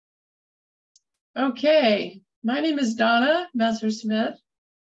Okay, my name is Donna Messersmith,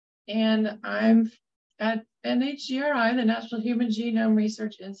 and I'm at NHGRI, the National Human Genome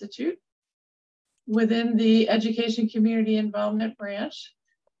Research Institute, within the Education Community Involvement Branch.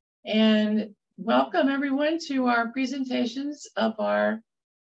 And welcome everyone to our presentations of our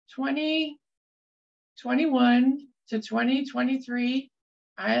 2021 to 2023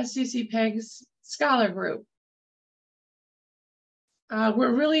 ISCC-PEG Scholar Group.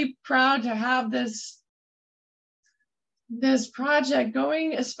 We're really proud to have this project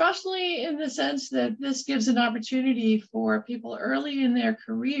going, especially in the sense that this gives an opportunity for people early in their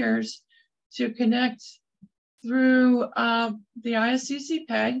careers to connect through the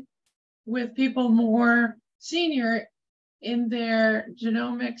ISCC-PEG with people more senior in their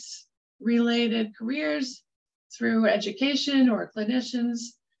genomics related careers through education or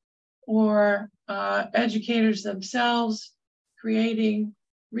clinicians or educators themselves, creating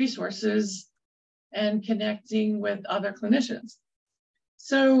resources and connecting with other clinicians.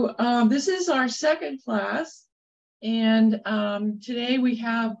 So this is our second class, and today we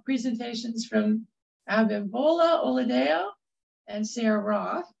have presentations from Abimbola, Oladayo, and Sarah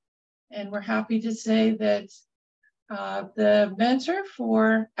Roth. And we're happy to say that the mentor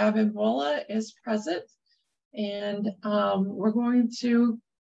for Abimbola is present, and we're going to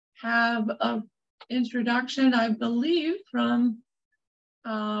have an introduction, I believe, from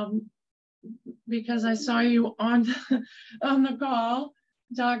because I saw you on the call,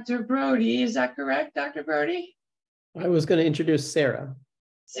 Dr. Brody. Is that correct, Dr. Brody? I was going to introduce Sarah.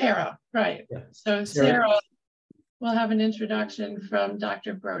 Sarah, right. Yeah. So Sarah will have an introduction from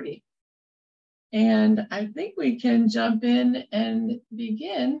Dr. Brody. And I think we can jump in and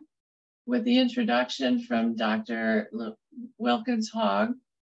begin with the introduction from Dr. Wilkins-Haug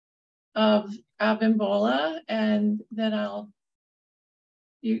of Abimbola, and then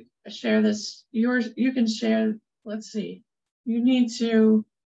you share this. You can share. Let's see. You need to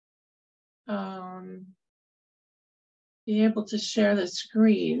be able to share the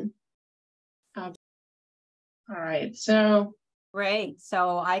screen. All right. So great.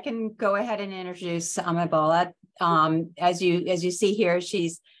 So I can go ahead and introduce Abimbola. As you see here,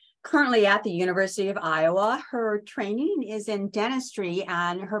 she's currently at the University of Iowa. Her training is in dentistry,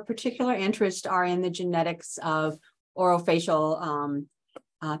 and her particular interests are in the genetics of orofacial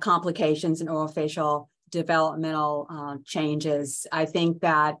complications and orofacial developmental changes. I think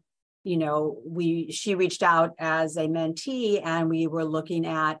that, you know, she reached out as a mentee, and we were looking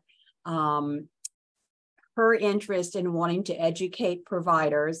at her interest in wanting to educate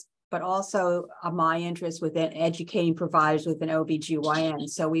providers, but also my interest within educating providers within OB-GYN.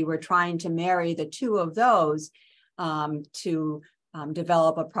 So we were trying to marry the two of those to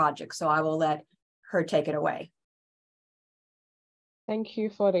develop a project. So I will let her take it away. Thank you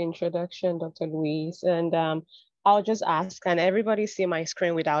for the introduction, Dr. Louise. And I'll just ask, can everybody see my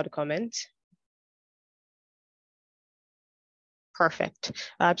screen without a comment? Perfect.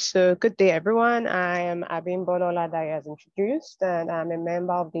 So good day, everyone. I am Abimbola Oladayo, as introduced, and I'm a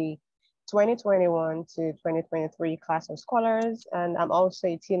member of the 2021 to 2023 Class of Scholars, and I'm also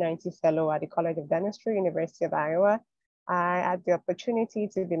a T90 Fellow at the College of Dentistry, University of Iowa. I had the opportunity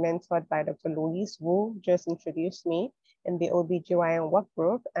to be mentored by Dr. Louise, who just introduced me in the OB-GYN work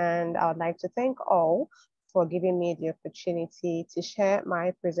group, and I would like to thank all for giving me the opportunity to share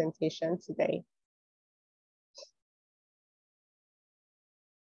my presentation today.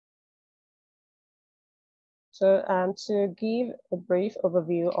 So to give a brief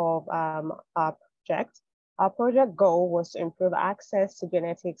overview of our project goal was to improve access to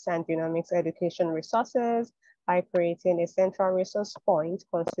genetics and genomics education resources by creating a central resource point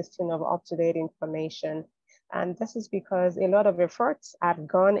consisting of up-to-date information. And this is because a lot of efforts have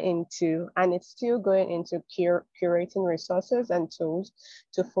gone into, and it's still going into, curating resources and tools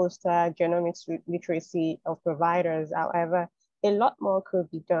to foster genomics literacy of providers. However, a lot more could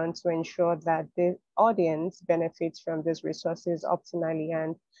be done to ensure that the audience benefits from these resources optimally.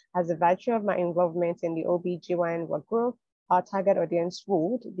 And as a virtue of my involvement in the OB-GYN work group, our target audience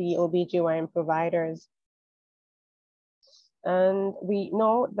would be OB-GYN providers. And we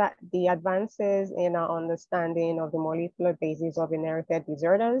know that the advances in our understanding of the molecular basis of inherited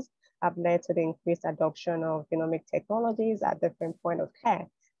disorders have led to the increased adoption of genomic technologies at different points of care.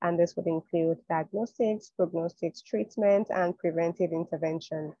 And this would include diagnostics, prognostics, treatment, and preventive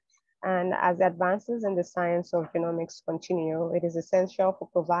intervention. And as advances in the science of genomics continue, it is essential for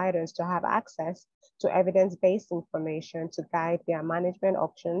providers to have access to evidence-based information to guide their management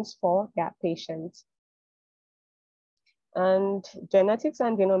options for their patients. And genetics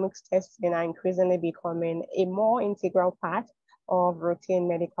and genomics testing are increasingly becoming a more integral part of routine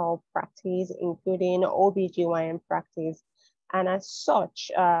medical practice, including OB-GYN practice. And as such,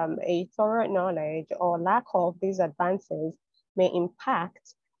 a thorough knowledge or lack of these advances may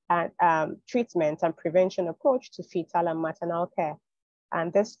impact treatment and prevention approach to fetal and maternal care.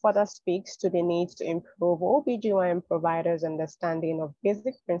 And this further speaks to the need to improve OB-GYN providers' understanding of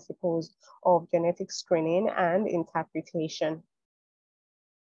basic principles of genetic screening and interpretation.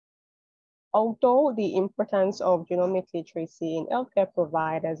 Although the importance of genomic literacy in healthcare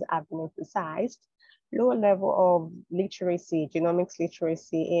providers have been emphasized, low level of literacy, genomics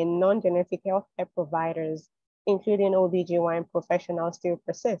literacy in non-genetic healthcare providers, including OB-GYN professionals, still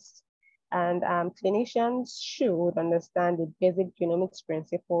persists. And clinicians should understand the basic genomics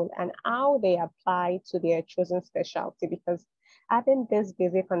principle and how they apply to their chosen specialty, because having this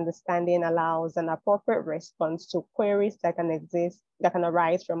basic understanding allows an appropriate response to queries that can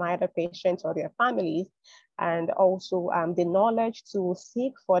arise from either patients or their families, and also the knowledge to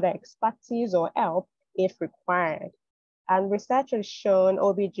seek further expertise or help if required. And research has shown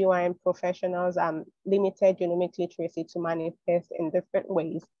OB-GYN professionals limited genomic literacy to manifest in different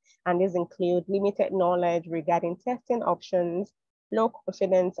ways. And these include limited knowledge regarding testing options, low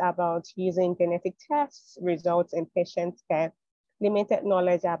confidence about using genetic tests results in patient care, limited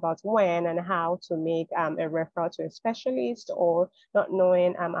knowledge about when and how to make a referral to a specialist, or not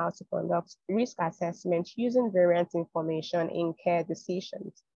knowing how to conduct risk assessment using variant information in care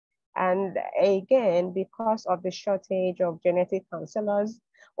decisions. And again, because of the shortage of genetic counselors,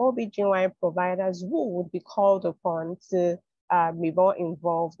 OB-GYN providers would be called upon to be more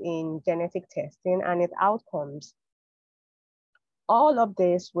involved in genetic testing and its outcomes. All of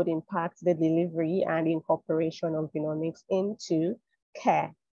this would impact the delivery and incorporation of genomics into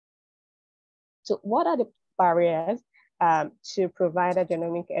care. So what are the barriers to provider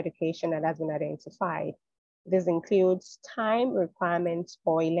genomic education that has been identified? This includes time requirements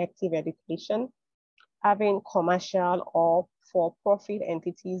for elective education, having commercial or for-profit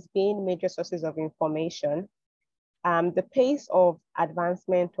entities being major sources of information, the pace of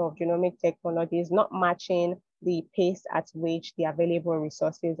advancement of genomic technology is not matching the pace at which the available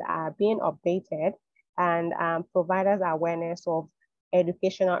resources are being updated, and providers' awareness of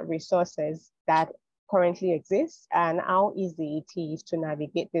educational resources that currently exist and how easy it is to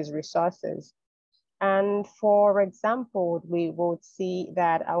navigate these resources. And for example, we would see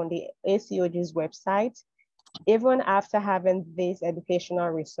that on the ACOG's website, even after having these educational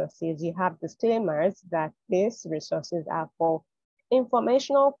resources, you have disclaimers that these resources are for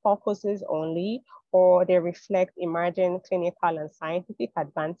informational purposes only, or they reflect emerging clinical and scientific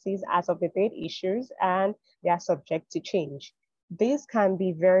advances as of the date issues, and they are subject to change. This can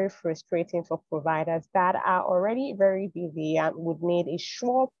be very frustrating for providers that are already very busy and would need a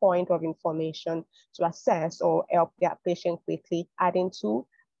sure point of information to assess or help their patient quickly, adding to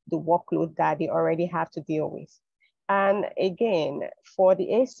the workload that they already have to deal with. And again, for the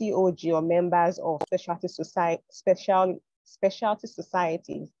ACOG or members of specialty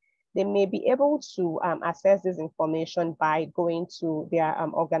societies, they may be able to assess this information by going to their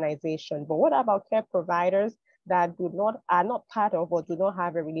organization. But what about care providers that are not part of or do not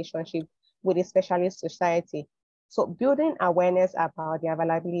have a relationship with a specialist society? So building awareness about the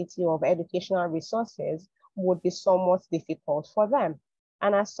availability of educational resources would be somewhat difficult for them.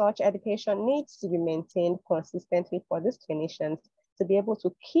 And as such, education needs to be maintained consistently for these clinicians to be able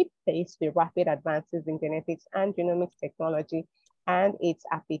to keep pace with rapid advances in genetics and genomics technology and its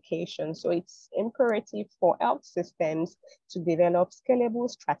application. So it's imperative for health systems to develop scalable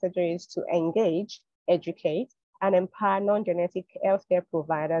strategies to engage, educate, and empower non-genetic healthcare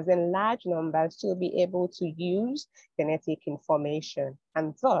providers in large numbers to be able to use genetic information.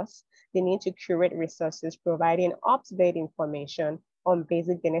 And thus, they need to curate resources providing up-to-date information on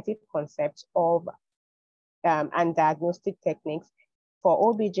basic genetic concepts of and diagnostic techniques for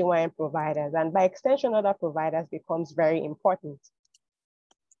OB-GYN providers, and by extension, other providers becomes very important.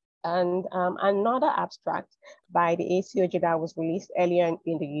 And another abstract by the ACOG that was released earlier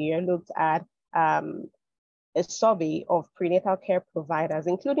in the year looked at a survey of prenatal care providers,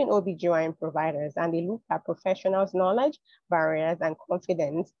 including OB-GYN providers, and they looked at professionals' knowledge, barriers, and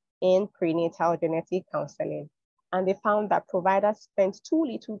confidence in prenatal genetic counseling. And they found that providers spent too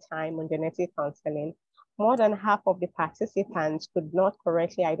little time on genetic counseling. More than half of the participants could not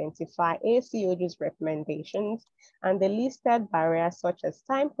correctly identify ACOG's recommendations, and they listed barriers such as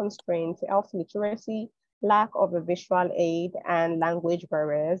time constraints, health literacy, lack of a visual aid, and language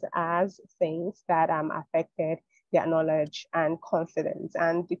barriers as things that affected their knowledge and confidence.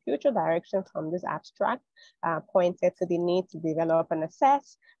 And the future direction from this abstract pointed to the need to develop and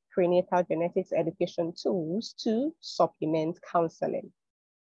assess prenatal genetics education tools to supplement counseling.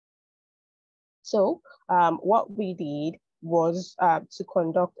 So what we did was to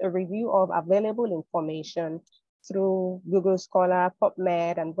conduct a review of available information through Google Scholar,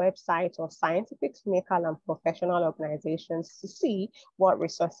 PubMed, and websites of scientific, clinical, and professional organizations to see what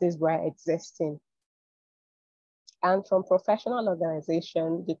resources were existing. And from professional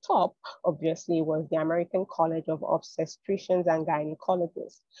organizations, the top obviously was the American College of Obstetricians and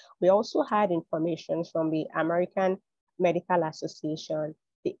Gynecologists. We also had information from the American Medical Association,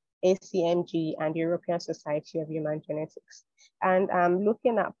 the ACMG, and the European Society of Human Genetics. And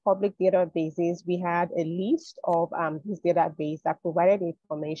looking at public databases, we had a list of these databases that provided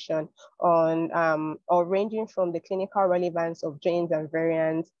information on or ranging from the clinical relevance of genes and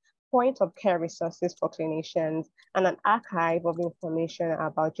variants, point of care resources for clinicians, and an archive of information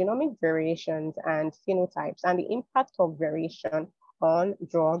about genomic variations and phenotypes and the impact of variation on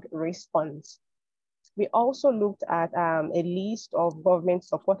drug response. We also looked at a list of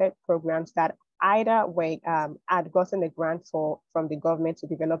government-supported programs that either were, had gotten a grant from the government to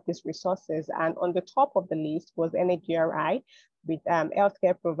develop these resources. And on the top of the list was NHGRI with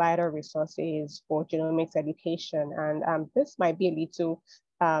healthcare provider resources for genomics education. And this might be a little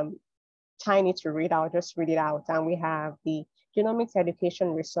tiny to read. I'll just read it out. And we have the Genomics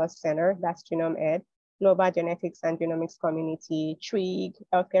Education Resource Center, that's GenomeEd, Global Genetics and Genomics Community, TRIG,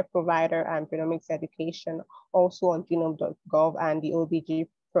 Healthcare Provider and Genomics Education, also on genome.gov, and the OB-GYN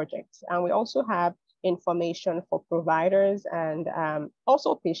projects. And we also have information for providers and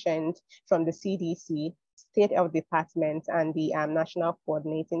also patients from the CDC, State Health Department, and the National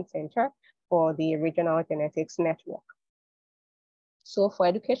Coordinating Center for the Regional Genetics Network. So for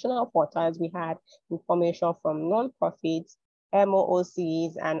educational portals, we had information from nonprofits,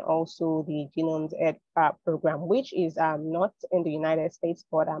 MOOCs, and also the Genomes Ed program, which is not in the United States,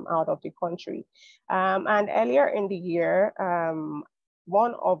 but out of the country. And earlier in the year,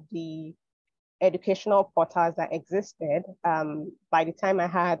 one of the educational portals that existed, by the time I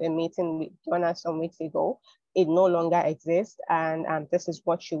had a meeting with Donna some weeks ago, it no longer exists. And this is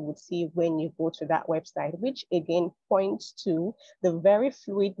what you would see when you go to that website, which again points to the very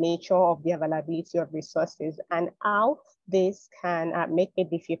fluid nature of the availability of resources and how this can make it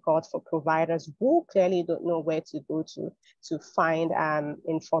difficult for providers who clearly don't know where to go to find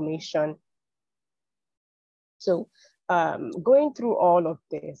information. So going through all of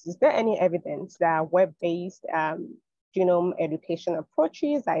this, is there any evidence that web-based genome education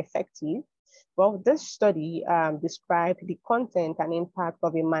approaches are effective? Well, this study described the content and impact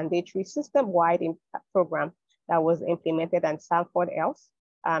of a mandatory system-wide program that was implemented at Stanford Health.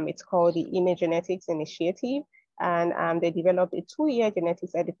 It's called the Image Genetics Initiative, and they developed a 2-year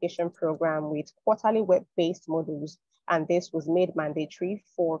genetics education program with quarterly web-based modules, and this was made mandatory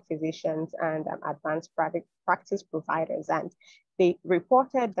for physicians and advanced practice providers. And they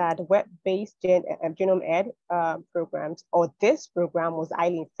reported that web-based genome ed programs, or this program, was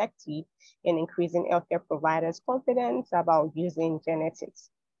highly effective in increasing healthcare providers' confidence about using genetics.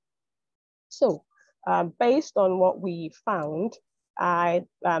 So based on what we found,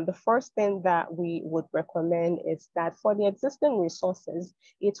 the first thing that we would recommend is that for the existing resources,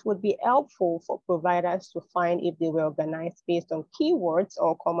 it would be helpful for providers to find if they were organized based on keywords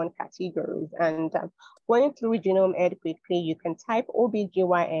or common categories. And going through Genome Ed quickly, you can type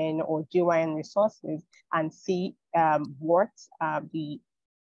OB-GYN or GYN resources and see what the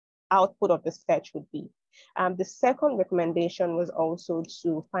output of the search would be. The second recommendation was also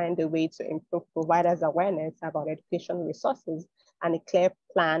to find a way to improve providers' awareness about education resources and a clear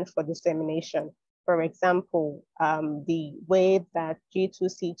plan for dissemination. For example, the way that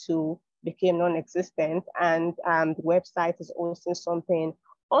G2C2 became non-existent, and the website is also something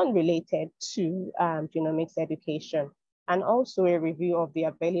unrelated to genomics education, and also a review of the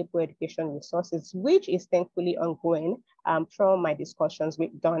available education resources, which is thankfully ongoing from my discussions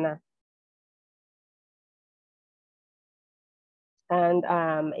with Donna. And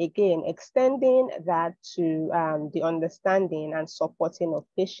again, extending that to the understanding and supporting of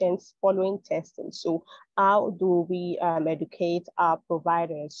patients following testing. So how do we educate our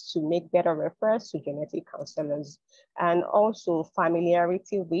providers to make better referrals to genetic counselors? And also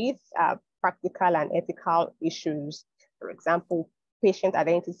familiarity with practical and ethical issues. For example, patient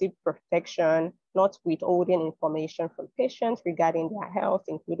identity protection, not withholding information from patients regarding their health,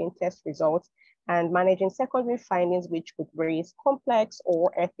 including test results, and managing secondary findings which could raise complex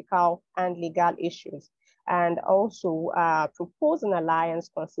or ethical and legal issues. And also propose an alliance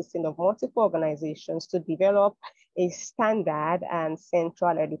consisting of multiple organizations to develop a standard and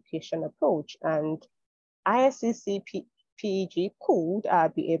central education approach. And ISCC-PEG PEG could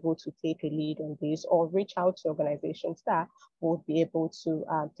be able to take a lead on this, or reach out to organizations that would be able to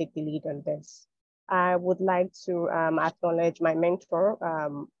take the lead on this. I would like to acknowledge my mentor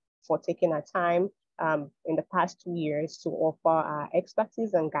for taking our time in the past 2 years to offer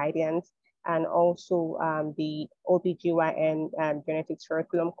expertise and guidance, and also the OB-GYN genetics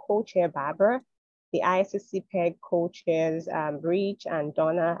curriculum co-chair, Barbara, the ISCC-PEG co-chairs, Rich and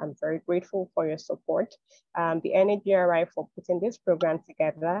Donna. I'm very grateful for your support. The NAGRI for putting this program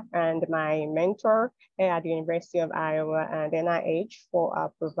together, and my mentor at the University of Iowa and NIH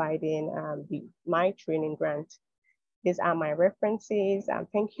for providing my training grant. These are my references.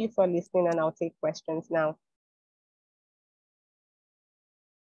 Thank you for listening, and I'll take questions now.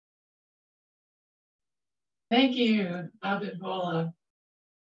 Thank you, Abimbola.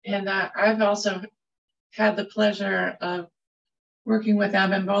 And I've also had the pleasure of working with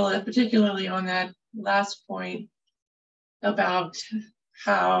Abimbola, particularly on that last point about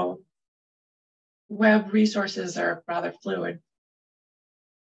how web resources are rather fluid.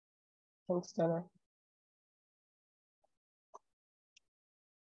 Thanks, Donna.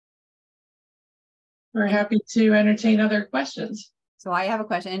 We're happy to entertain other questions. So I have a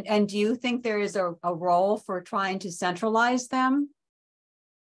question. And do you think there is a role for trying to centralize them?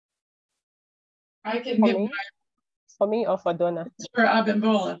 I can give for me or for Donna? For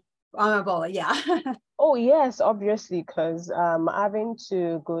Abimbola. Abimbola, yeah. Oh yes, obviously, because having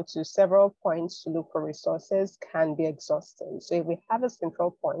to go to several points to look for resources can be exhausting. So if we have a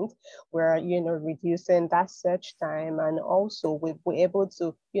central point where, reducing that search time, and also we're able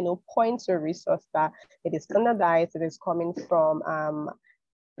to, point to a resource that it is standardized, it is coming from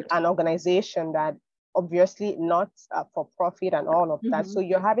an organization that obviously not for profit and all of that. So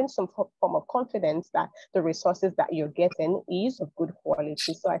you're having some form of confidence that the resources that you're getting is of good quality.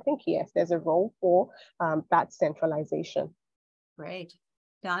 So I think, yes, there's a role for that centralization. Great.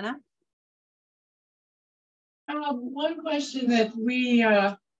 Donna? One question that we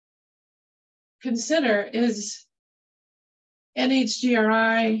consider is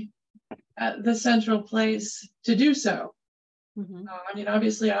NHGRI the central place to do so? I mean,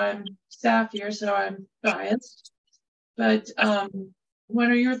 obviously I'm staff here, so I'm biased, but what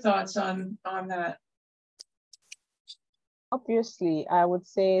are your thoughts on that? Obviously, I would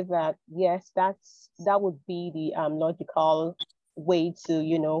say that, yes, that would be the logical way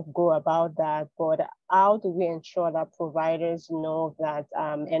to, go about that. But how do we ensure that providers know that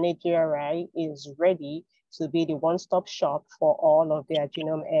NHGRI is ready to be the one-stop shop for all of their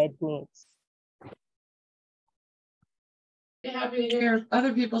genome ed needs? Happy to hear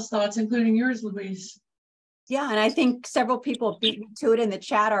other people's thoughts, including yours, Louise. Yeah, and I think several people beat me to it in the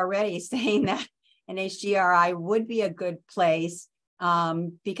chat already, saying that NHGRI would be a good place,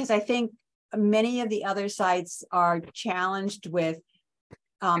 because I think many of the other sites are challenged with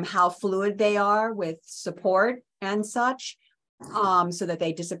how fluid they are with support and such, so that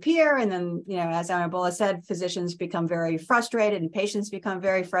they disappear. And then, as Abimbola said, physicians become very frustrated and patients become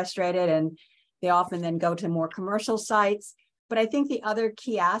very frustrated, and they often then go to more commercial sites. But I think the other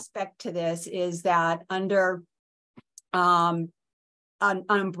key aspect to this is that under an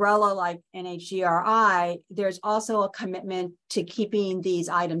umbrella like NHGRI, there's also a commitment to keeping these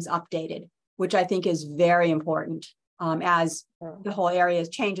items updated, which I think is very important. As the whole area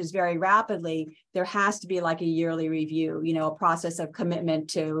changes very rapidly, there has to be like a yearly review, a process of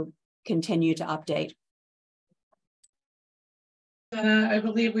commitment to continue to update. I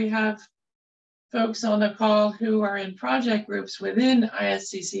believe we have folks on the call who are in project groups within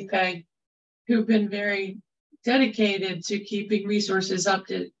ISCC-PEG who've been very dedicated to keeping resources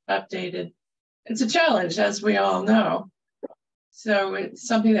updated. It's a challenge, as we all know. So it's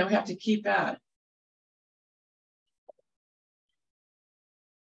something that we have to keep at.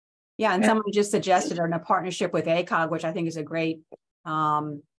 Yeah, and someone just suggested in a partnership with ACOG, which I think is a great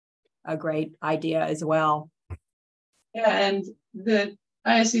idea as well. Yeah, and the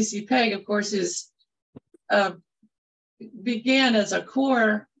ISCC-PEG, of course, began as a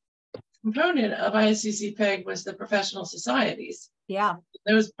core component of ISCC-PEG was the professional societies. Yeah.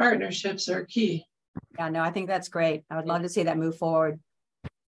 Those partnerships are key. Yeah, no, I think that's great. I would love to see that move forward.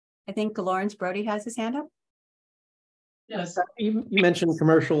 I think Lawrence Brody has his hand up. Yes. You mentioned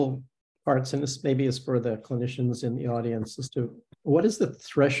commercial parts, and this maybe is for the clinicians in the audience, as to what is the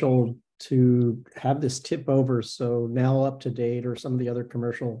threshold to have this tip over so now Up to Date or some of the other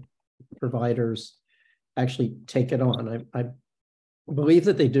commercial providers actually take it on? I believe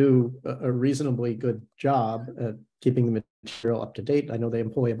that they do a reasonably good job at keeping the material up to date. I know they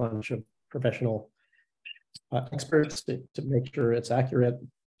employ a bunch of professional experts to make sure it's accurate.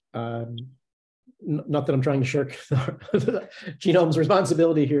 not that I'm trying to shirk the genome's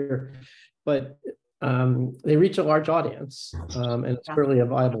responsibility here, but they reach a large audience, and it's clearly a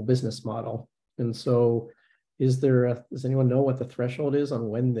viable business model. And so does anyone know what the threshold is on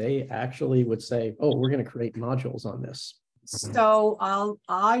when they actually would say, oh, we're going to create modules on this? So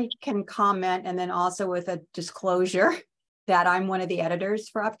I can comment, and then also with a disclosure that I'm one of the editors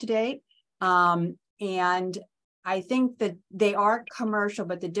for Up to Date. And I think that they are commercial,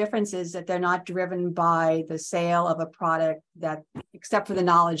 but the difference is that they're not driven by the sale of a product that, except for the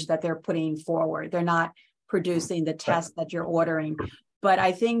knowledge that they're putting forward. They're not producing the test that you're ordering. But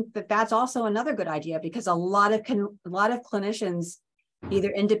I think that that's also another good idea, because a lot of clinicians, either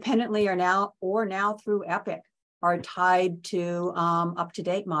independently or now through Epic, are tied to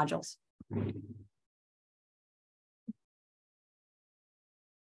up-to-date modules.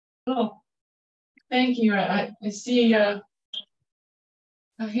 Oh, thank you. I see a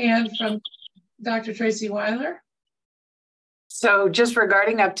hand from Dr. Tracy Weiler. So just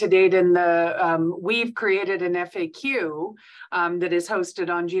regarding Up to Date, in the we've created an FAQ that is hosted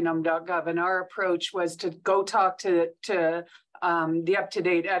on genome.gov, and our approach was to go talk to the Up to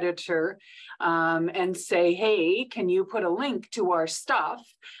Date editor and say, hey, can you put a link to our stuff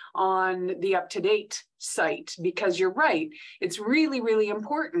on the Up to Date site? Because you're right, it's really, really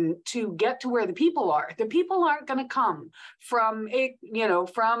important to get to where the people are. The people aren't going to come from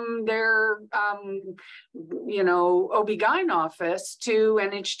from their OB-GYN office to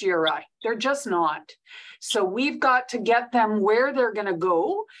NHGRI. They're just not. So we've got to get them where they're going to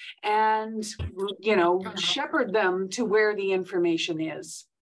go and shepherd them to where the information is.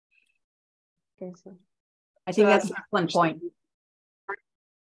 I think that's one point.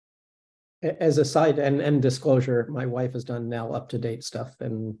 As a side and disclosure, my wife has done now up-to-date stuff,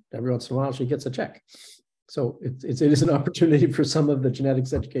 and every once in a while she gets a check. So it is an opportunity for some of the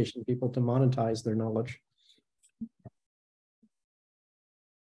genetics education people to monetize their knowledge.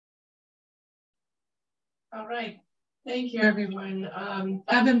 All right. Thank you, everyone.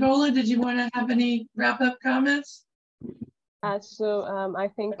 Abimbola, did you want to have any wrap-up comments? I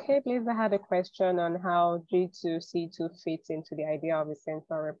think Kate Blazer had a question on how G2C2 fits into the idea of a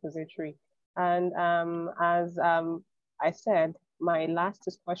central repository. And as I said, my last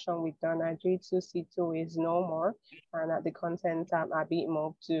discussion with Donna, G2C2 is no more, and the content are being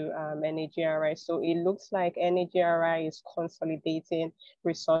moved to NHGRI. So it looks like NHGRI is consolidating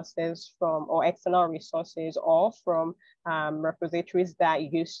resources from, or external resources, or from repositories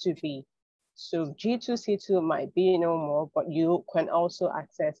that used to be. So G2C2 might be no more, but you can also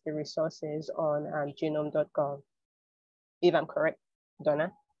access the resources on genome.gov. If I'm correct,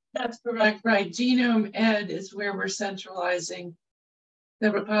 Donna? That's correct, right. Genome Ed is where we're centralizing the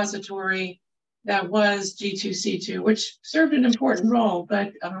repository that was G2C2, which served an important role,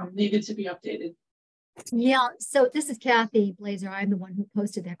 but needed to be updated. Yeah, so this is Kathy Blazer. I'm the one who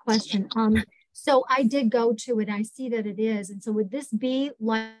posted that question. So I did go to it. I see that it is. And so would this be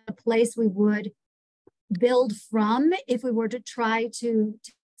like a place we would build from if we were to try to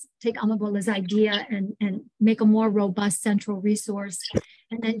take Abimbola's idea and make a more robust central resource,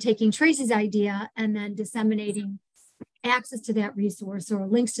 and then taking Tracy's idea and then disseminating access to that resource or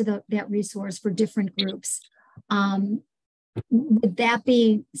links to that resource for different groups? Would that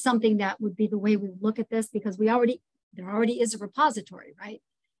be something that would be the way we look at this? Because there already is a repository, right?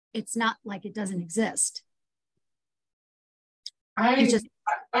 It's not like it doesn't exist. I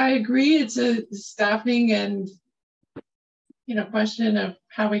agree. It's a staffing and question of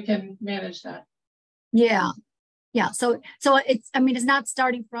how we can manage that. Yeah. So it's not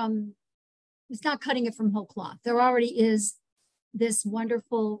starting from, it's not cutting it from whole cloth. There already is this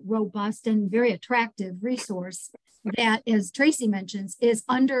wonderful, robust, and very attractive resource that, as Tracy mentions, is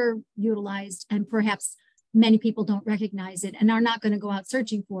underutilized, and perhaps many people don't recognize it and are not going to go out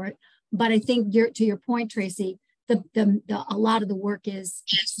searching for it. But I think to your point, Tracy, a lot of the work is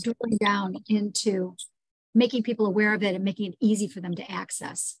drilling down into making people aware of it and making it easy for them to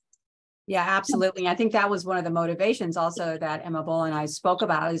access. Yeah, absolutely. I think that was one of the motivations also that Abimbola and I spoke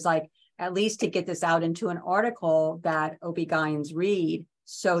about, is like, at least to get this out into an article that OB-GYNs read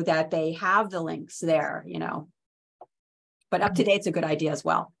so that they have the links there, But Up to Date's a good idea as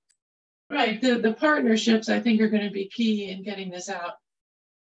well. Right. The partnerships, I think, are going to be key in getting this out.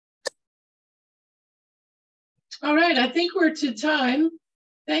 All right. I think we're to time.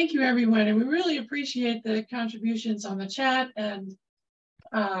 Thank you, everyone. And we really appreciate the contributions on the chat and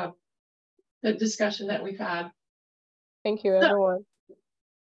the discussion that we've had. Thank you, everyone.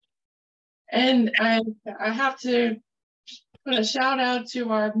 And I have to put a shout out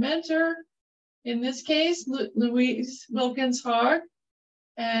to our mentor, in this case, Louise Wilkins-Haug,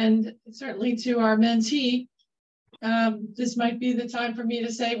 And certainly to our mentee, this might be the time for me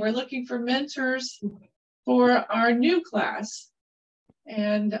to say we're looking for mentors for our new class.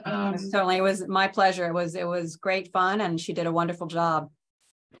 And certainly it was my pleasure. It was great fun, and she did a wonderful job.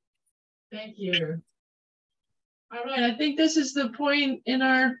 Thank you. All right, I think this is the point in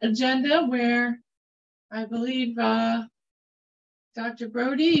our agenda where I believe Dr.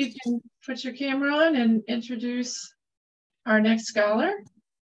 Brody, you can put your camera on and introduce our next scholar,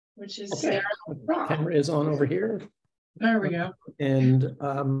 which is Sarah Roth. Camera is on over here. There we go. And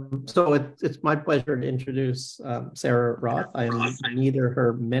so it's my pleasure to introduce Sarah Roth. I am neither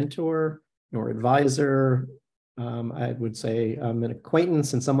her mentor nor advisor. I would say I'm an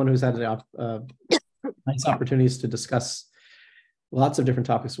acquaintance and someone who's had nice opportunities to discuss lots of different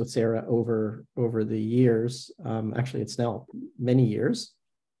topics with Sarah over the years. Actually, it's now many years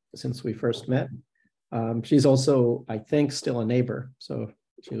since we first met. She's also, I think, still a neighbor. So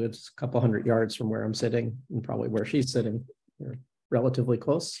she lives a couple hundred yards from where I'm sitting and probably where she's sitting. We're relatively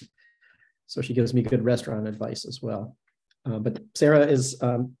close. So she gives me good restaurant advice as well. But Sarah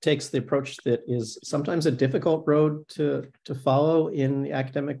takes the approach that is sometimes a difficult road to follow in the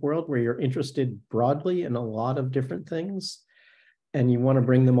academic world, where you're interested broadly in a lot of different things and you want to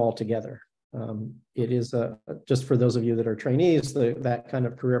bring them all together. It is just for those of you that are trainees, that kind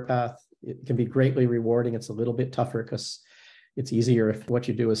of career path, it can be greatly rewarding. It's a little bit tougher because it's easier if what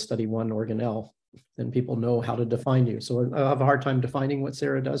you do is study one organelle, then people know how to define you. So I have a hard time defining what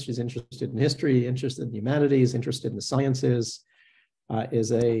Sarah does. She's interested in history, interested in the humanities, interested in the sciences,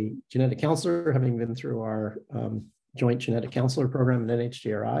 is a genetic counselor, having been through our joint genetic counselor program at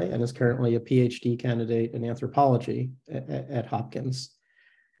NHGRI, and is currently a PhD candidate in anthropology at Hopkins.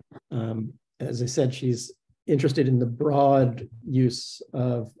 As I said, she's interested in the broad use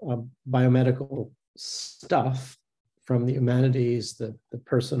of biomedical stuff from the humanities, the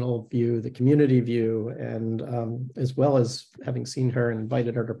personal view, the community view, and as well as having seen her and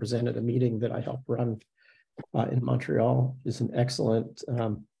invited her to present at a meeting that I helped run in Montreal, is an excellent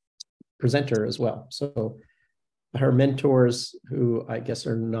presenter as well. So her mentors, who I guess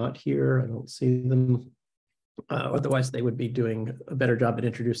are not here, I don't see them, otherwise they would be doing a better job at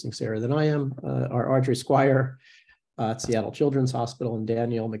introducing Sarah than I am, are Audrey Squire at Seattle Children's Hospital, and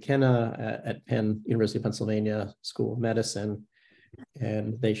Danielle McKenna at Penn, University of Pennsylvania School of Medicine.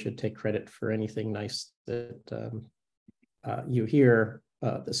 And they should take credit for anything nice that you hear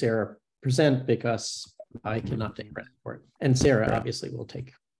the Sarah present, because I cannot take credit for it. And Sarah obviously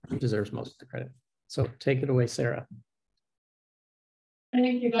deserves most of the credit. So take it away, Sarah.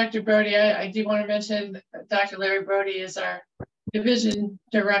 Thank you, Dr. Brody. I do want to mention that Dr. Larry Brody is our Division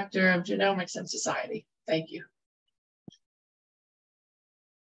Director of Genomics and Society. Thank you.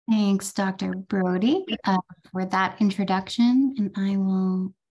 Thanks, Dr. Brody, for that introduction, and I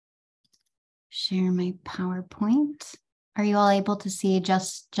will share my PowerPoint. Are you all able to see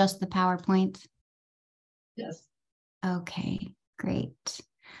just the PowerPoint? Yes. Okay, great.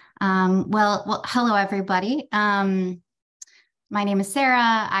 Well, hello, everybody. My name is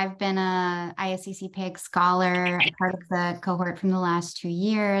Sarah. I've been a ISCC-PEG Scholar, a part of the cohort from the last 2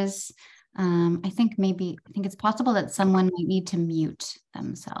 years. I think it's possible that someone might need to mute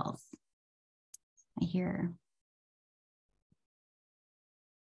themselves. I hear.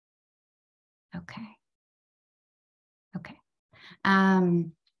 Okay.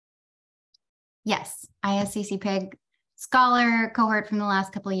 Yes, ISCC-PEG Scholar cohort from the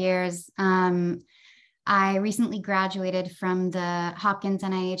last couple of years. I recently graduated from the Hopkins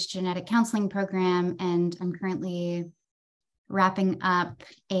NIH Genetic Counseling Program, and I'm currently wrapping up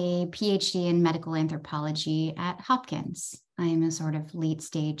a PhD in medical anthropology at Hopkins. I'm a sort of late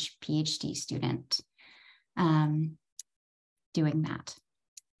stage PhD student doing that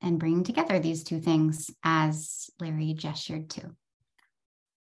and bringing together these two things, as Larry gestured to.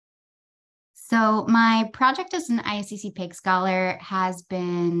 So my project as an ISCC-PEG Scholar has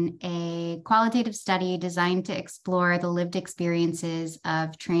been a qualitative study designed to explore the lived experiences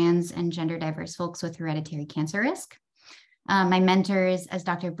of trans and gender diverse folks with hereditary cancer risk. My mentors, as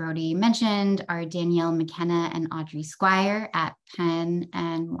Dr. Brody mentioned, are Danielle McKenna and Audrey Squire at Penn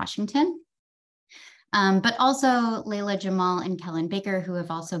and Washington, but also Layla Jamal and Kellen Baker, who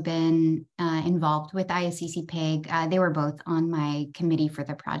have also been involved with ISCC-PEG. They were both on my committee for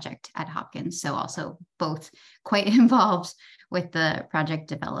the project at Hopkins, so also both quite involved with the project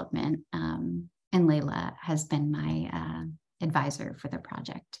development. And Layla has been my advisor for the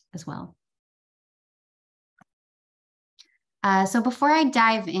project as well. So before I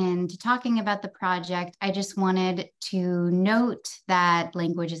dive into talking about the project, I just wanted to note that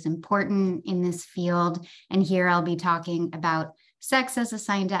language is important in this field. And here I'll be talking about sex as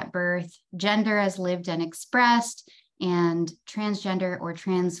assigned at birth, gender as lived and expressed, and transgender or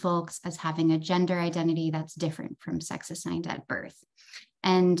trans folks as having a gender identity that's different from sex assigned at birth.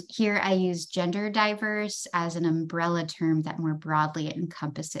 And here I use gender diverse as an umbrella term that more broadly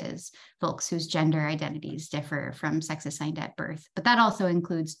encompasses folks whose gender identities differ from sex assigned at birth, but that also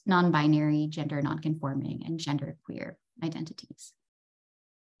includes non-binary, gender nonconforming, and genderqueer identities.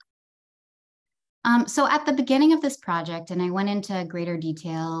 So at the beginning of this project, and I went into greater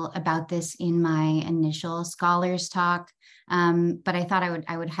detail about this in my initial scholars talk, but I thought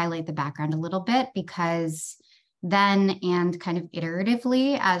I would highlight the background a little bit, because then and kind of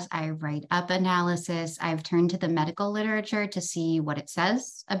iteratively, as I write up analysis, I've turned to the medical literature to see what it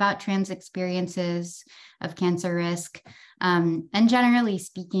says about trans experiences of cancer risk. And generally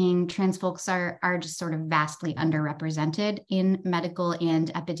speaking, trans folks are just sort of vastly underrepresented in medical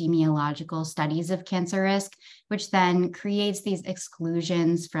and epidemiological studies of cancer risk, which then creates these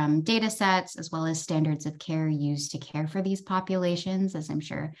exclusions from data sets as well as standards of care used to care for these populations, as I'm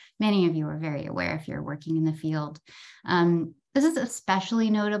sure many of you are very aware if you're working in the field. This is especially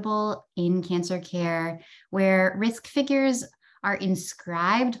notable in cancer care, where risk figures are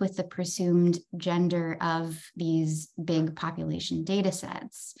inscribed with the presumed gender of these big population data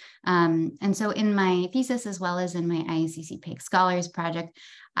sets. And so in my thesis, as well as in my ISCC-PEG Scholars project,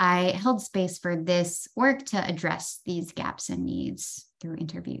 I held space for this work to address these gaps and needs through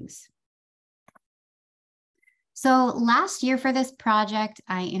interviews. So last year for this project,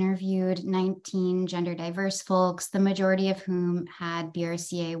 I interviewed 19 gender diverse folks, the majority of whom had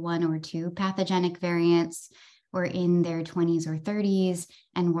BRCA1 or 2 pathogenic variants, were in their 20s or 30s,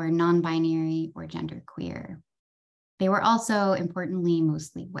 and were non-binary or genderqueer. They were also, importantly,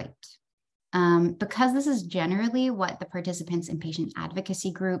 mostly white. Because this is generally what the participants in patient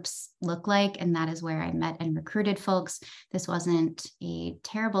advocacy groups look like, and that is where I met and recruited folks, this wasn't a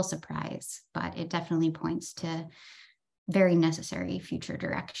terrible surprise, but it definitely points to very necessary future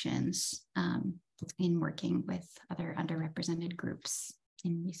directions in working with other underrepresented groups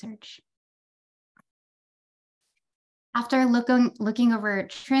in research. After looking over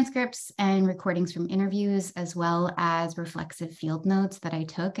transcripts and recordings from interviews, as well as reflexive field notes that I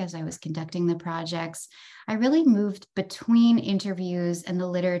took as I was conducting the projects, I really moved between interviews and the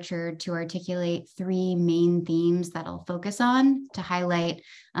literature to articulate 3 main themes that I'll focus on to highlight.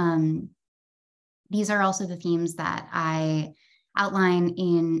 These are also the themes that I outline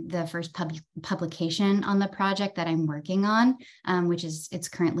in the first publication on the project that I'm working on, which is, it's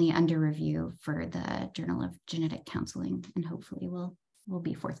currently under review for the Journal of Genetic Counseling, and hopefully will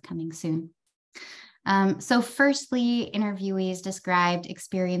be forthcoming soon. So firstly, interviewees described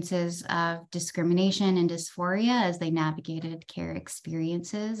experiences of discrimination and dysphoria as they navigated care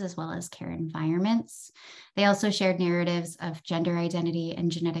experiences as well as care environments. They also shared narratives of gender identity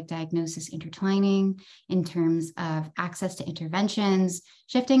and genetic diagnosis intertwining in terms of access to interventions,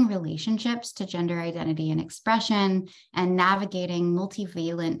 shifting relationships to gender identity and expression, and navigating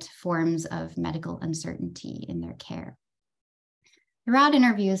multivalent forms of medical uncertainty in their care. Throughout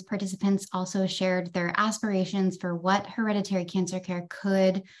interviews, participants also shared their aspirations for what hereditary cancer care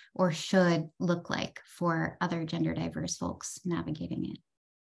could or should look like for other gender diverse folks navigating it.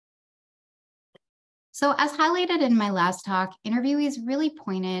 So as highlighted in my last talk, interviewees really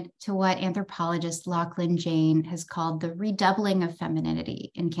pointed to what anthropologist Lachlan Jane has called the redoubling of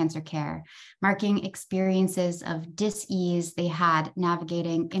femininity in cancer care, marking experiences of dis-ease they had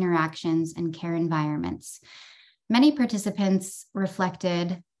navigating interactions and care environments. Many participants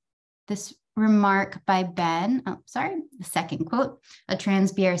reflected this remark by Ben, the second quote, a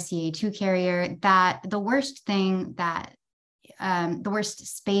trans BRCA2 carrier, that the worst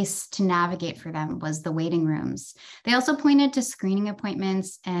space to navigate for them was the waiting rooms. They also pointed to screening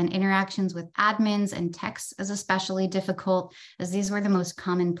appointments and interactions with admins and techs as especially difficult, as these were the most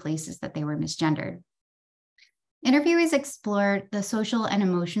common places that they were misgendered. Interviewees explored the social and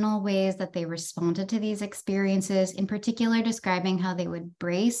emotional ways that they responded to these experiences, in particular describing how they would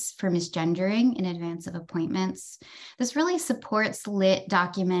brace for misgendering in advance of appointments. This really supports LIT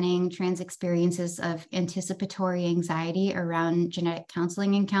documenting trans experiences of anticipatory anxiety around genetic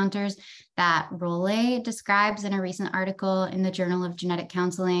counseling encounters that Role describes in a recent article in the Journal of Genetic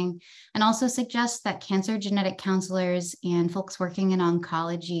Counseling, and also suggests that cancer genetic counselors and folks working in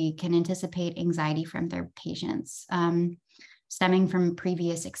oncology can anticipate anxiety from their patients, stemming from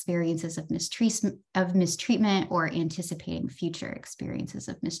previous experiences of mistreatment or anticipating future experiences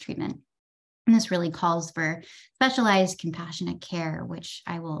of mistreatment. And this really calls for specialized compassionate care, which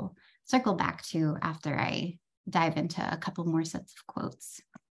I will circle back to after I dive into a couple more sets of quotes.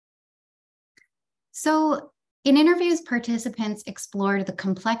 So In interviews, participants explored the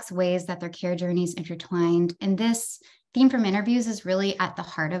complex ways that their care journeys intertwined, and this theme from interviews is really at the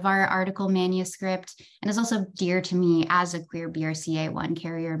heart of our article manuscript and is also dear to me as a queer BRCA1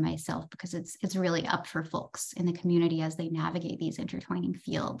 carrier myself, because it's really up for folks in the community as they navigate these intertwining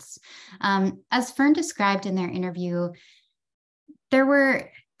fields. As Fern described in their interview, there were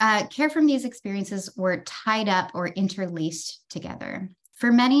care from these experiences were tied up or interlaced together.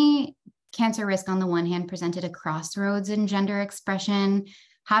 For many, cancer risk on the one hand presented a crossroads in gender expression,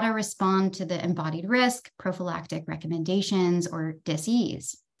 how to respond to the embodied risk, prophylactic recommendations, or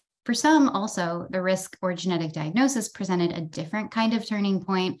dis-ease. For some also, the risk or genetic diagnosis presented a different kind of turning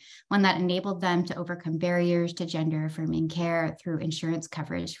point, one that enabled them to overcome barriers to gender-affirming care through insurance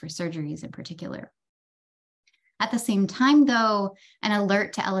coverage for surgeries in particular. At the same time, though, an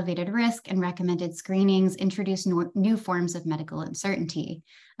alert to elevated risk and recommended screenings introduced new forms of medical uncertainty.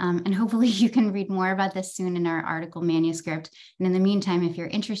 And hopefully you can read more about this soon in our article manuscript. And in the meantime, if you're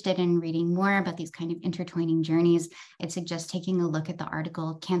interested in reading more about these kind of intertwining journeys, I'd suggest taking a look at the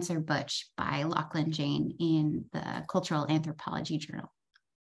article Cancer Butch by Lachlan Jane in the Cultural Anthropology Journal.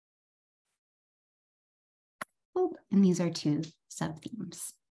 Oh, and these are two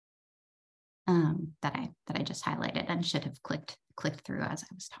sub-themes that I just highlighted and should have clicked through as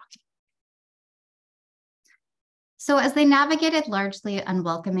I was talking. So as they navigated largely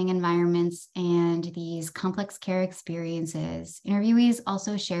unwelcoming environments and these complex care experiences, interviewees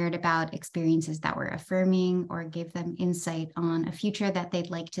also shared about experiences that were affirming or gave them insight on a future that they'd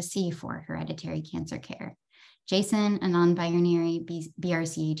like to see for hereditary cancer care. Jason, a non-binary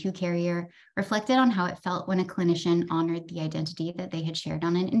BRCA2 carrier, reflected on how it felt when a clinician honored the identity that they had shared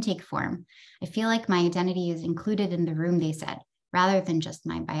on an intake form. I feel like my identity is included in the room, they said, rather than just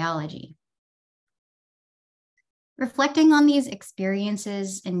my biology. Reflecting on these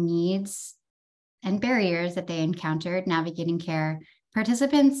experiences and needs and barriers that they encountered navigating care,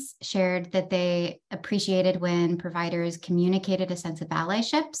 participants shared that they appreciated when providers communicated a sense of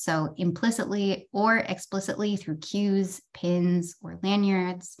allyship, so implicitly or explicitly through cues, pins, or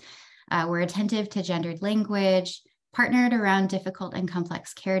lanyards, were attentive to gendered language, partnered around difficult and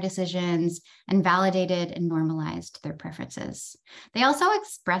complex care decisions, and validated and normalized their preferences. They also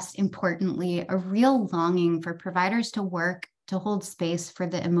expressed, importantly, a real longing for providers to work to hold space for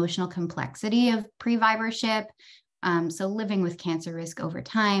the emotional complexity of pre-vivorship, so living with cancer risk over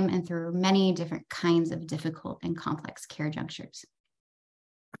time and through many different kinds of difficult and complex care junctures.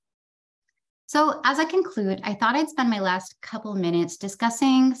 So as I conclude, I thought I'd spend my last couple minutes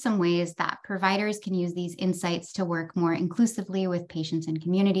discussing some ways that providers can use these insights to work more inclusively with patients and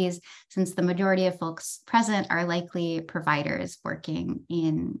communities, since the majority of folks present are likely providers working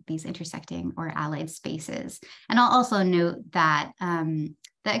in these intersecting or allied spaces. And I'll also note that the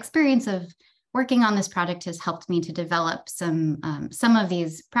experience of working on this project has helped me to develop some of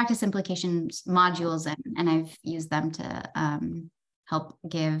these practice implications modules, and I've used them to help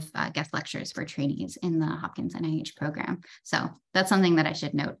give guest lectures for trainees in the Hopkins NIH program. So that's something that I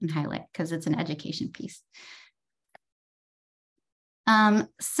should note and highlight because it's an education piece.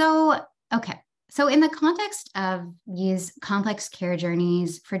 So in the context of these complex care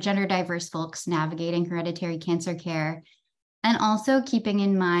journeys for gender diverse folks navigating hereditary cancer care, and also keeping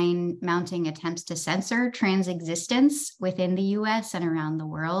in mind mounting attempts to censor trans existence within the US and around the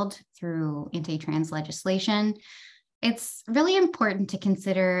world through anti-trans legislation, it's really important to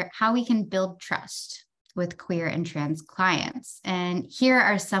consider how we can build trust with queer and trans clients. And here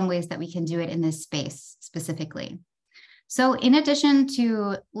are some ways that we can do it in this space specifically. So in addition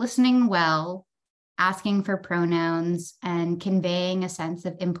to listening well, asking for pronouns, and conveying a sense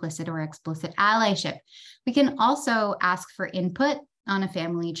of implicit or explicit allyship, we can also ask for input on a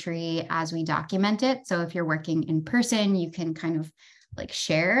family tree as we document it. So if you're working in person, you can kind of like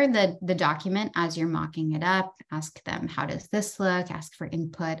share the document as you're mocking it up, ask them, how does this look? Ask for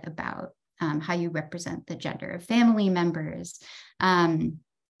input about how you represent the gender of family members.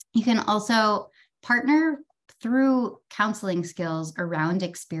 You can also partner through counseling skills around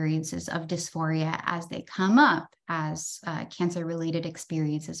experiences of dysphoria as they come up, as cancer-related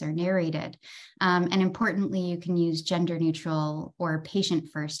experiences are narrated. And importantly, you can use gender-neutral or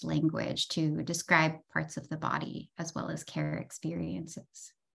patient-first language to describe parts of the body as well as care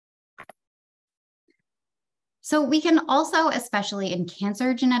experiences. So we can also, especially in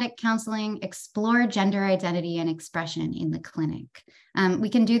cancer genetic counseling, explore gender identity and expression in the clinic. We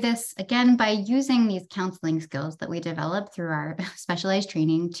can do this, again, by using these counseling skills that we develop through our specialized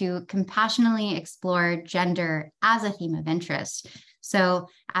training to compassionately explore gender as a theme of interest. So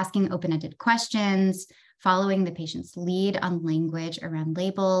asking open-ended questions, following the patient's lead on language around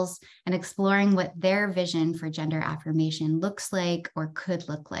labels, and exploring what their vision for gender affirmation looks like or could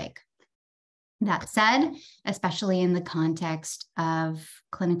look like. That said, especially in the context of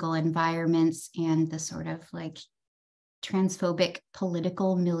clinical environments and the sort of like transphobic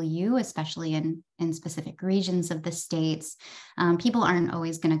political milieu, especially in specific regions of the states, people aren't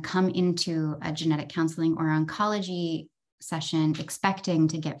always going to come into a genetic counseling or oncology session expecting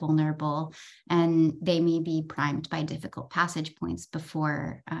to get vulnerable, and they may be primed by difficult passage points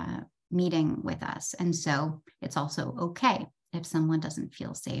before meeting with us. And so it's also okay if someone doesn't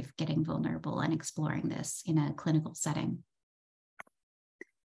feel safe getting vulnerable and exploring this in a clinical setting.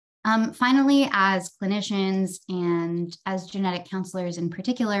 Finally, as clinicians and as genetic counselors in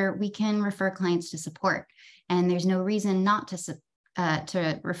particular, we can refer clients to support, and there's no reason not to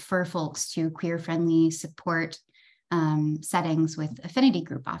refer folks to queer-friendly support settings with affinity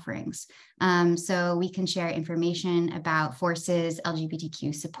group offerings. So we can share information about Force's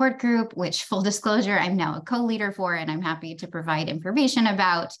LGBTQ support group, which, full disclosure, I'm now a co-leader for, and I'm happy to provide information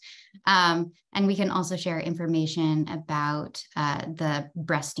about. And we can also share information about the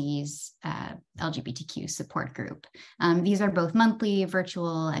Breasties LGBTQ support group. These are both monthly,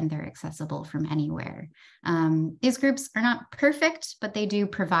 virtual, and they're accessible from anywhere. These groups are not perfect, but they do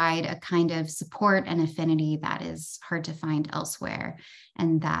provide a kind of support and affinity that is hard to find elsewhere,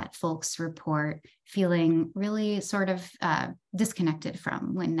 and that folks report feeling really sort of disconnected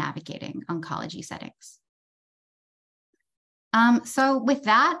from when navigating oncology settings. So with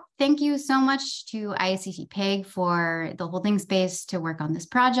that, thank you so much to ISCC-PEG for the holding space to work on this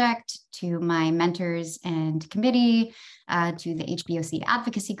project, to my mentors and committee, to the HBOC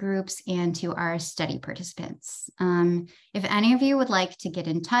advocacy groups, and to our study participants. If any of you would like to get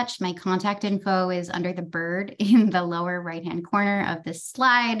in touch, my contact info is under the bird in the lower right-hand corner of this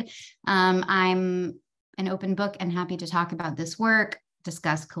slide. I'm an open book and happy to talk about this work,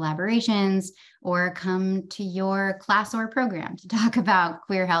 discuss collaborations, or come to your class or program to talk about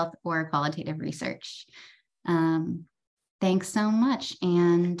queer health or qualitative research. Thanks so much.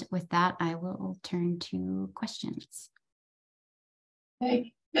 And with that, I will turn to questions.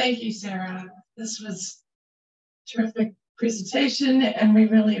 Thank you, Sarah. This was a terrific presentation, and we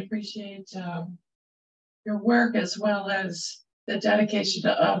really appreciate your work as well as the dedication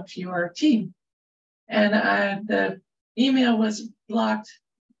of your team. And the email was blocked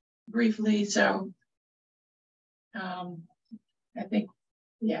briefly, so I think,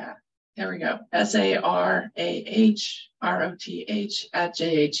 yeah, there we go.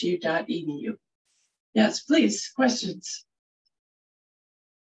 sarahroth@jhu.edu. Yes, please, questions.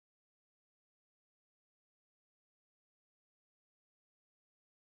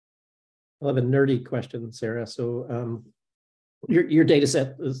 I have a nerdy question, Sarah. So your data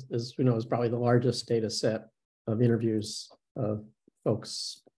set is probably the largest data set of interviews of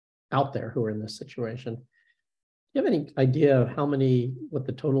folks out there who are in this situation. Do you have any idea of what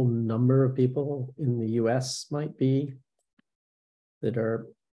the total number of people in the US might be that are,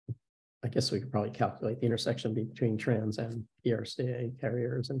 I guess we could probably calculate the intersection between trans and BRCA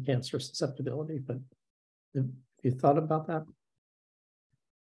carriers and cancer susceptibility, but have you thought about that?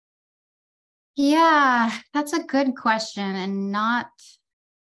 Yeah, that's a good question, and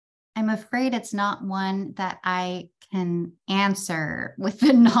I'm afraid it's not one that I can answer with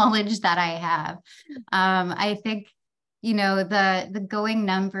the knowledge that I have. I think, the going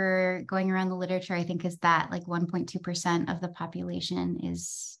number going around the literature, I think, is that like 1.2% of the population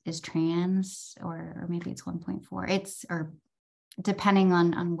is trans, or maybe it's 1.4. Or depending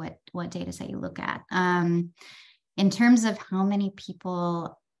on what data set you look at. In terms of how many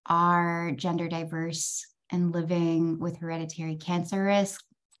people are gender diverse and living with hereditary cancer risk,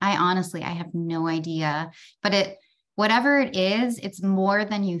 I have no idea, but whatever it is, it's more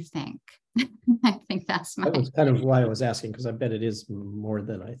than you think. I think that was kind of why I was asking, because I bet it is more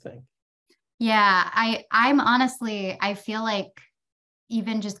than I think. Yeah, I'm honestly, I feel like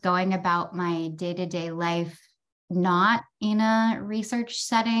even just going about my day-to-day life, not in a research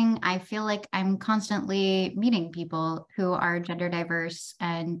setting, I feel like I'm constantly meeting people who are gender diverse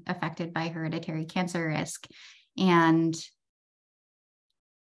and affected by hereditary cancer risk. And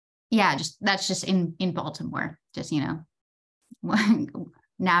yeah, that's just in Baltimore, just,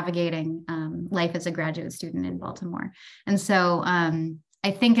 navigating life as a graduate student in Baltimore. And so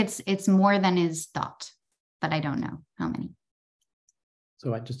I think it's more than is thought, but I don't know how many.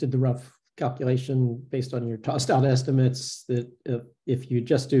 So I just did the rough calculation based on your tossed out estimates that if you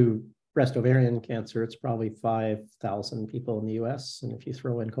just do breast ovarian cancer, it's probably 5,000 people in the US. And if you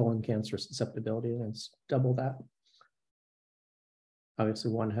throw in colon cancer susceptibility, then it's double that.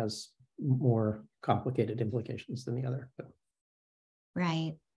 Obviously, one has more complicated implications than the other. But.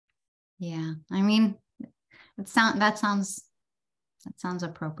 Right. Yeah. I mean, that sounds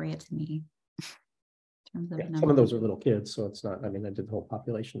appropriate to me. In terms of some of those are little kids, so it's not, I mean, I did the whole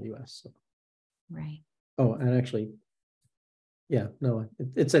population in the US. So. Right. Oh, and actually, yeah, no,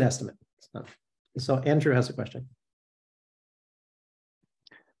 it's an estimate. It's not. So Andrew has a question.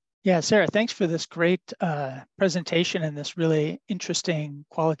 Yeah, Sarah, thanks for this great presentation and this really interesting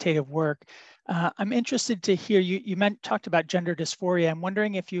qualitative work. I'm interested to hear you talked about gender dysphoria. I'm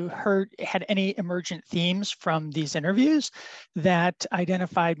wondering if you had any emergent themes from these interviews that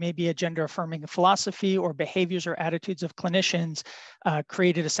identified maybe a gender affirming philosophy or behaviors or attitudes of clinicians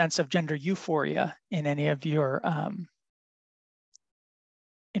created a sense of gender euphoria in any of your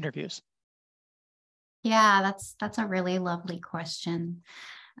interviews. Yeah, that's a really lovely question.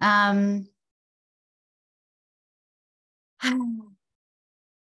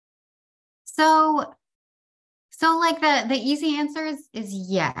 So like the easy answer is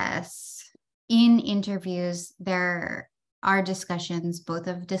yes. In interviews, there are discussions both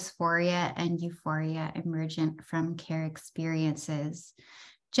of dysphoria and euphoria emergent from care experiences.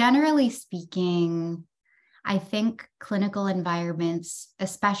 Generally speaking, I think clinical environments,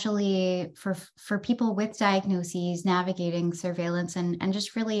 especially for people with diagnoses, navigating surveillance and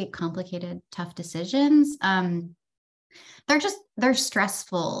just really complicated, tough decisions, they're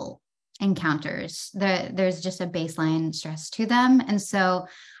stressful encounters. There's just a baseline stress to them. And so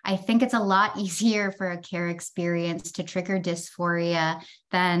I think it's a lot easier for a care experience to trigger dysphoria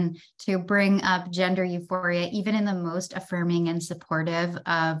than to bring up gender euphoria, even in the most affirming and supportive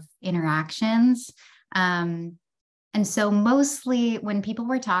of interactions. And so mostly when people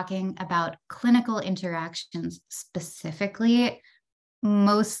were talking about clinical interactions specifically,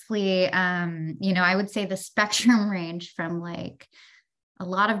 mostly, I would say the spectrum range from like a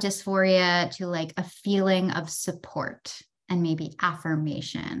lot of dysphoria to like a feeling of support and maybe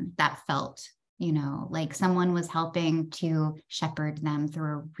affirmation that felt, like someone was helping to shepherd them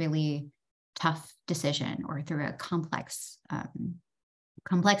through a really tough decision or through a complex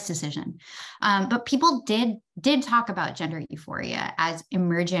decision. But people did talk about gender euphoria as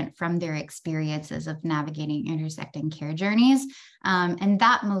emergent from their experiences of navigating intersecting care journeys. And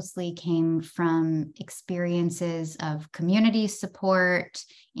that mostly came from experiences of community support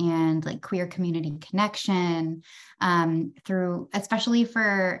and like queer community connection through, especially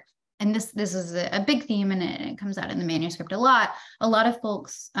for, and this is a big theme and it comes out in the manuscript a lot of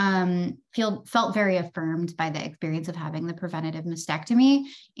folks felt very affirmed by the experience of having the preventative mastectomy.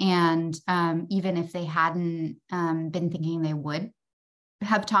 And even if they hadn't been thinking they would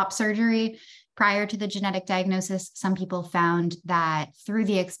have top surgery prior to the genetic diagnosis, some people found that through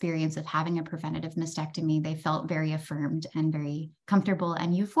the experience of having a preventative mastectomy, they felt very affirmed and very comfortable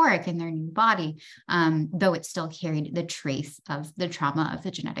and euphoric in their new body, though it still carried the trace of the trauma of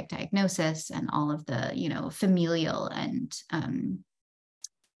the genetic diagnosis and all of the, familial and,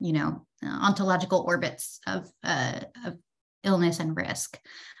 ontological orbits of illness and risk.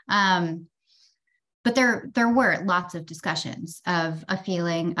 But there were lots of discussions of a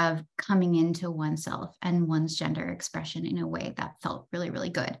feeling of coming into oneself and one's gender expression in a way that felt really, really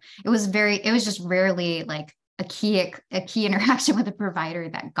good. It was just rarely like a key interaction with a provider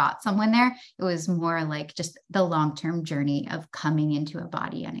that got someone there. It was more like just the long-term journey of coming into a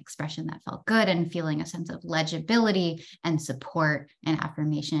body and expression that felt good and feeling a sense of legibility and support and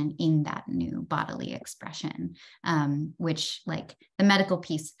affirmation in that new bodily expression, which like the medical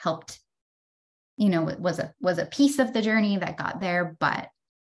piece helped. It was a piece of the journey that got there, but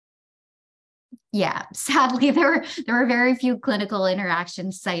yeah, sadly, there were very few clinical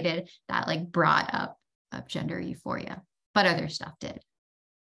interactions cited that like brought up gender euphoria, but other stuff did.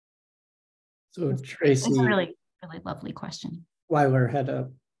 So Tracy, it's a really, really lovely question. Weiler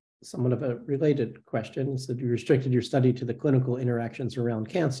had somewhat of a related question. So you restricted your study to the clinical interactions around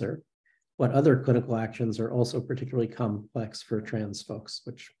cancer. What other clinical actions are also particularly complex for trans folks,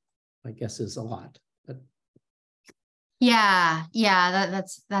 which I guess is a lot. But yeah,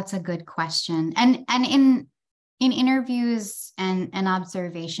 that's a good question. And in interviews and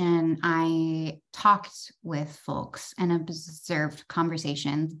observation, I talked with folks and observed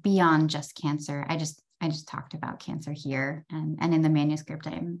conversations beyond just cancer. I just talked about cancer here, and in the manuscript,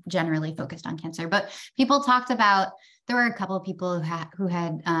 I'm generally focused on cancer. But people talked about, there were a couple of people who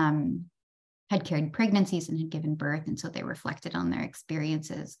had carried pregnancies and had given birth. And so they reflected on their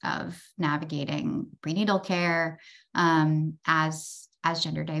experiences of navigating prenatal care as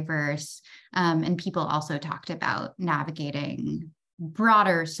gender diverse. And people also talked about navigating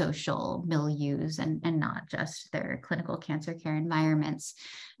broader social milieus and not just their clinical cancer care environments.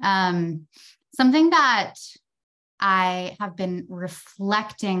 Something that I have been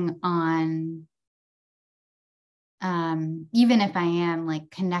reflecting on, even if I am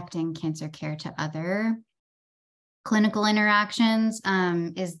like connecting cancer care to other clinical interactions,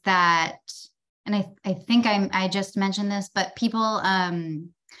 is that, and I think I just mentioned this, but people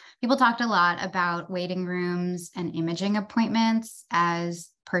talked a lot about waiting rooms and imaging appointments as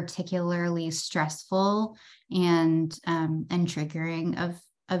particularly stressful and triggering of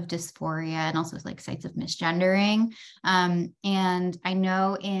dysphoria, and also like sites of misgendering. And I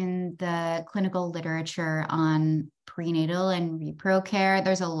know in the clinical literature on prenatal and repro care,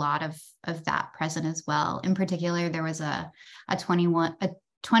 there's a lot of that present as well. In particular, there was a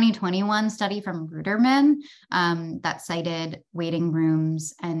 2021 study from Ruderman that cited waiting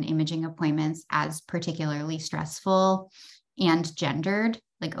rooms and imaging appointments as particularly stressful and gendered,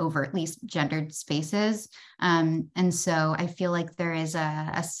 like overtly gendered spaces. And so I feel like there is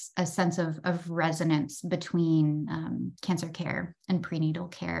a sense of resonance between cancer care and prenatal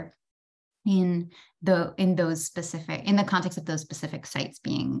care in the context of those specific sites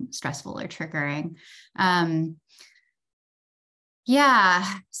being stressful or triggering. Yeah,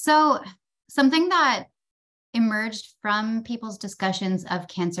 so something that emerged from people's discussions of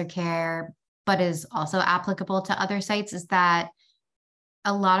cancer care, but is also applicable to other sites, is that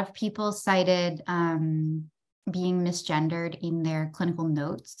a lot of people cited being misgendered in their clinical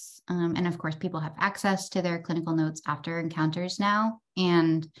notes. And of course, people have access to their clinical notes after encounters now.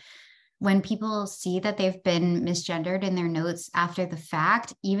 And when people see that they've been misgendered in their notes after the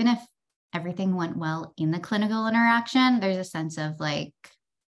fact, even if everything went well in the clinical interaction, there's a sense of like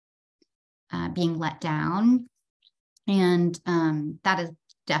being let down. And that is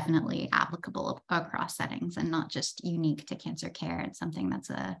definitely applicable across settings and not just unique to cancer care. It's something that's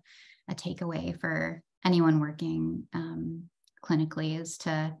a takeaway for anyone working clinically, is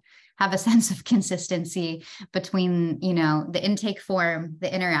to have a sense of consistency between, you know, the intake form,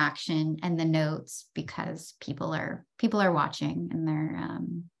 the interaction, and the notes, because people are watching and they're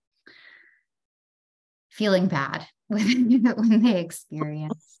feeling bad when they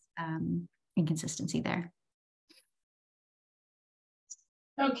experience inconsistency there.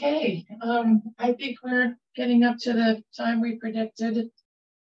 Okay, I think we're getting up to the time we predicted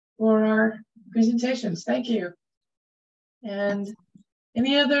for our presentations. Thank you. And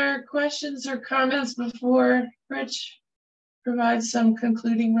any other questions or comments before Rich provides some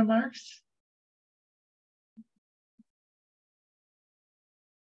concluding remarks?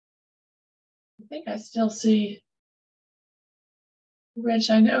 I think I still see Rich.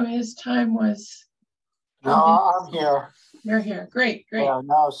 I know his time was. No, I'm here. You're here. Great, great. Yeah,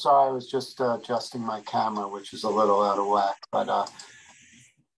 no, sorry, I was just adjusting my camera, which is a little out of whack, but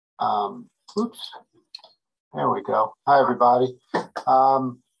oops, there we go. Hi, everybody.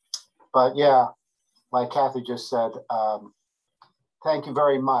 But yeah, like Kathy just said, thank you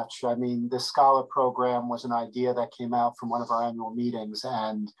very much. I mean, this scholar program was an idea that came out from one of our annual meetings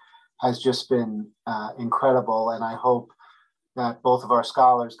and has just been incredible. And I hope that both of our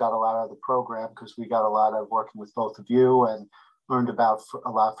scholars got a lot out of the program, because we got a lot of working with both of you and learned about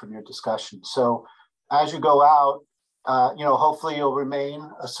a lot from your discussion. So as you go out, you know, hopefully you'll remain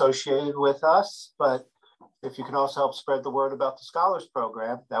associated with us, but if you can also help spread the word about the Scholars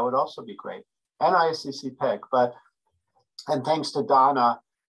Program, that would also be great. And ISCC-PEG, and thanks to Donna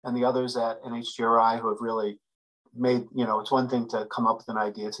and the others at NHGRI who have really made, you know, it's one thing to come up with an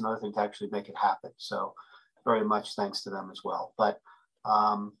idea, it's another thing to actually make it happen. So very much thanks to them as well. But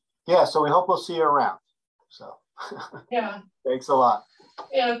yeah, so we hope we'll see you around. So yeah, thanks a lot.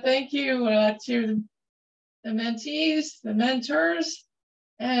 Yeah, thank you to the mentees, the mentors,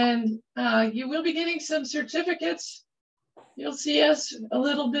 and you will be getting some certificates. You'll see us a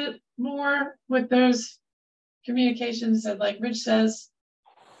little bit more with those communications, and like Rich says,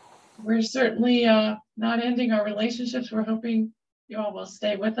 we're certainly not ending our relationships. We're hoping you all will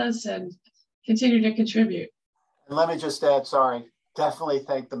stay with us and continue to contribute. And let me just add, sorry, definitely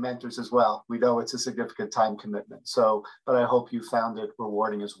thank the mentors as well. We know it's a significant time commitment. So, but I hope you found it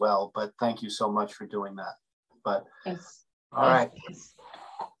rewarding as well. But thank you so much for doing that. But yes. All right. Yes.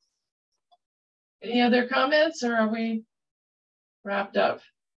 Any other comments, or are we wrapped up?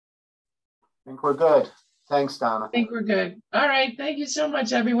 I think we're good. Thanks, Donna. I think we're good. All right. Thank you so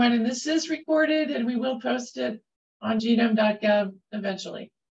much, everyone. And this is recorded, and we will post it on genome.gov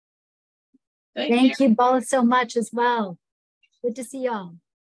eventually. Thank you both so much as well. Good to see y'all.